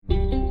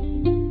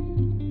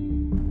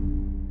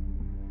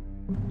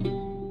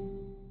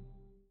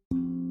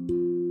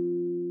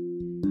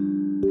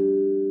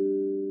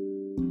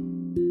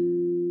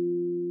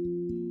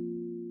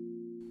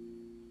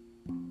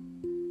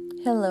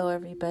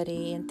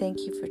everybody, and thank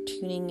you for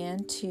tuning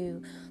in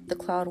to the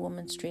Cloud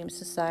Woman's Dream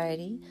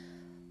Society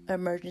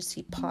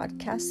emergency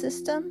podcast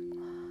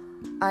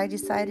system. I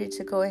decided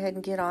to go ahead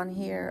and get on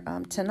here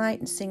tonight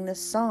and sing this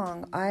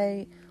song.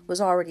 I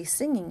was already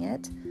singing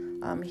it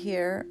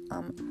here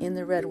in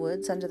the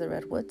redwoods, under the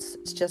redwoods.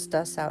 It's just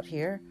us out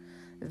here,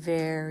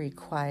 very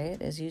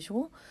quiet as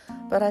usual.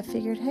 But I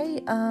figured,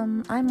 hey,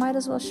 I might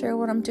as well share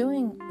what I'm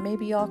doing.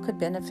 Maybe y'all could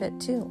benefit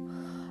too.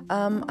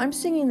 I'm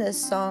singing this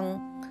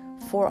song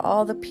for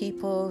all the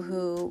people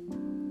who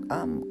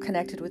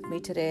connected with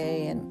me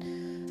today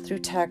and through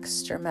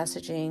text or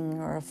messaging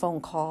or a phone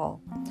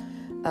call,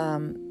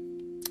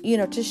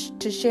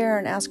 to share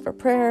and ask for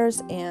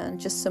prayers and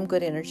just some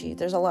good energy.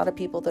 There's a lot of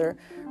people that are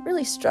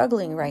really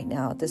struggling right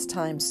now at this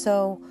time.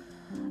 So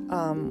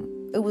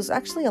it was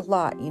actually a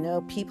lot,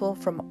 people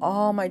from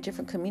all my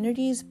different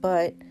communities,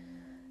 but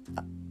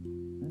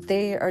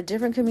they are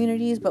different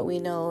communities, but we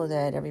know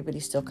that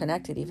everybody's still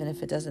connected, even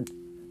if it doesn't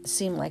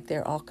seem like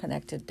they're all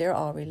connected. They're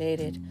all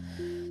related.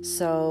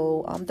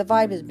 So the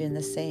vibe has been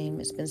the same.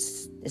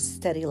 It's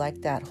steady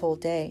like that whole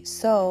day.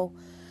 So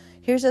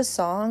here's a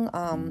song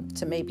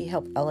to maybe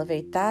help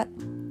elevate that.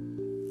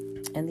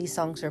 And these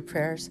songs are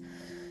prayers.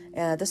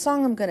 The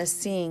song I'm going to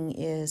sing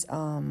is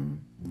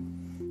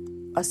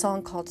a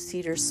song called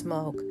Cedar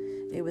Smoke.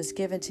 It was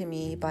given to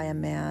me by a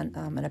man,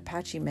 an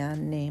Apache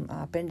man named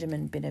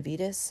Benjamin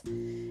Benavides.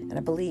 And I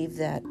believe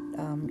that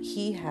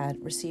he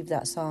had received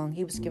that song.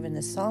 He was given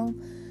this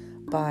song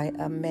by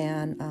a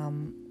man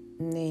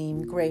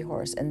named Gray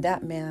Horse. And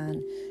that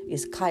man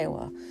is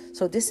Kiowa.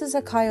 So this is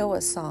a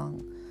Kiowa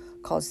song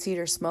called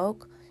Cedar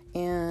Smoke.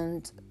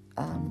 And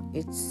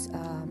it's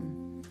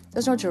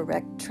there's no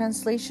direct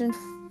translation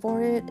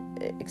for it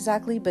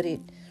exactly, but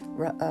it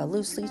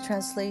loosely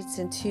translates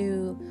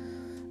into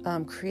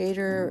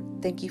Creator,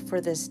 thank you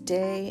for this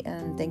day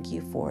and thank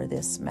you for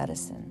this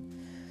medicine.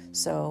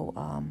 So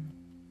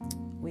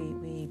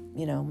we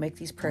make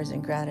these prayers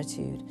in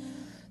gratitude.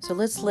 So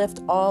let's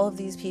lift all of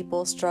these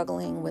people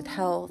struggling with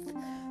health.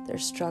 They're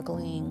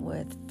struggling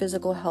with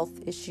physical health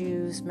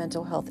issues,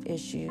 mental health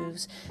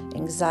issues,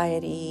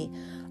 anxiety,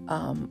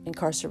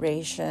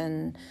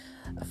 incarceration,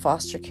 a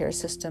foster care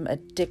system,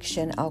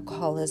 addiction,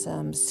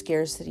 alcoholism,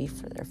 scarcity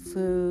for their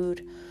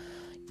food,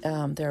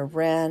 their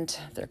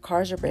rent, their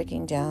cars are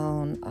breaking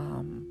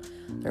down,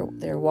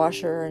 their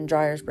washer and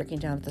dryer is breaking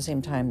down at the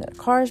same time that a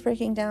car is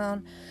breaking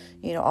down,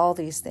 all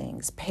these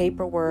things,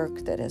 paperwork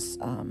that is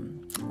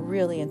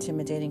really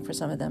intimidating for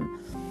some of them.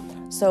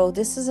 So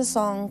this is a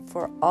song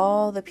for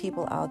all the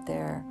people out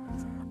there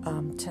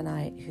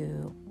tonight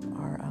who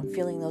are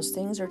feeling those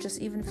things or just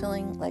even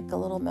feeling like a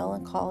little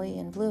melancholy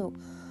and blue.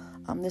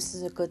 This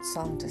is a good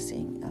song to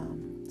sing.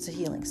 It's a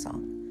healing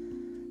song.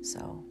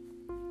 So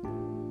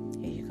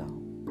here you go.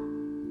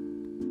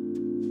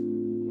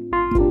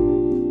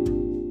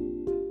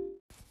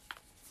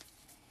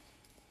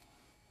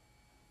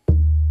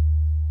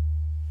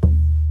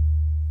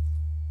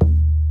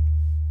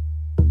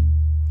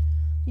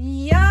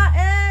 Yeah.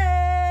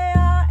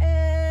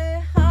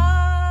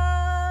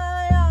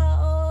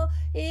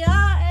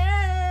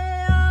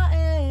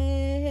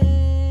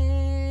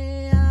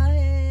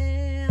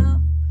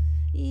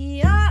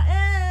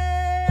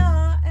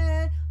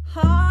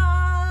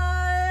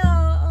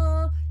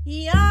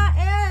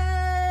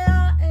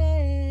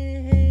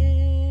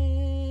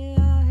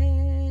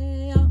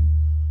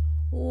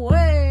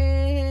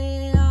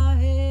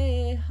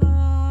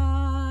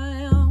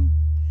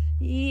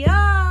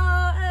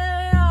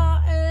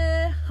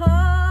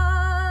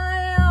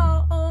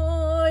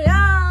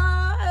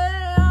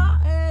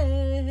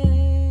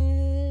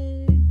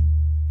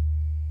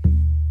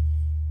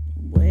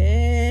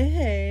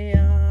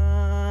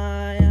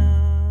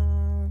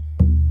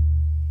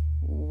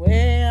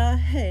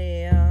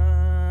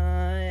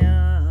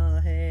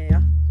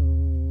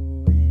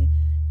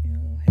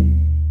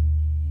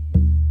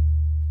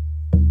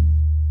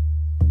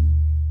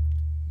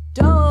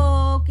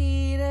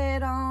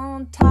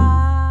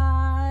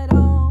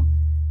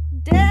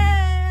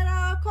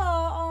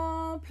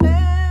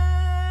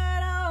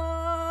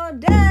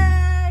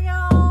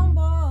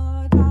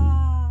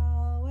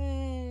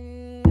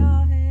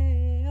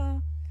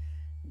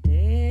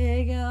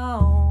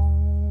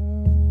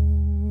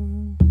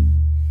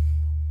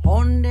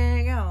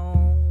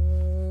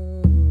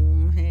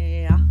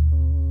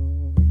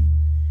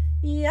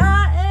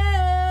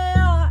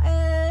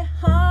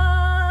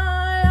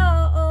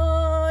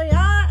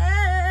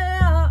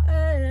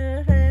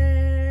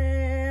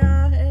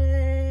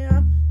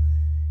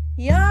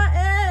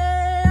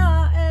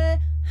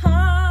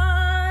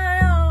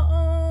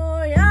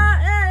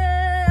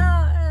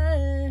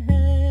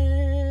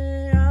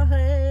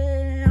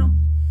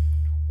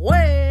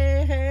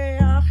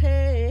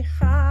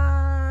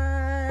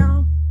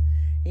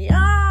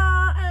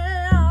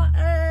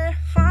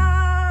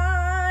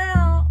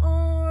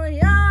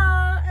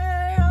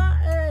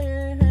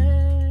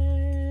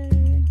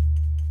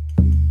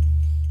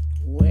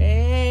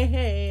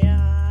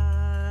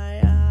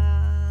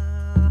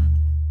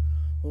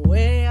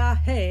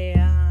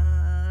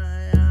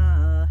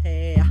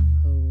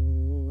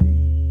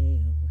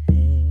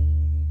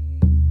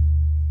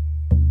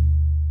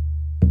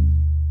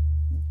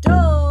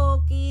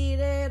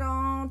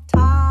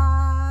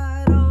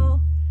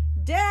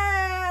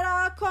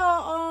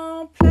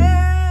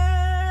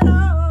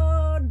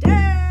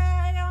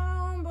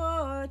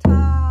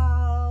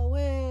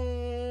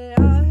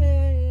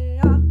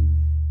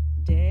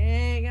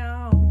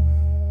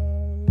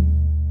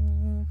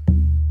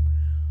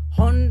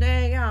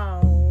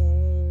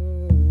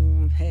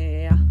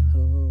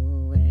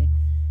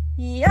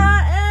 Yeah.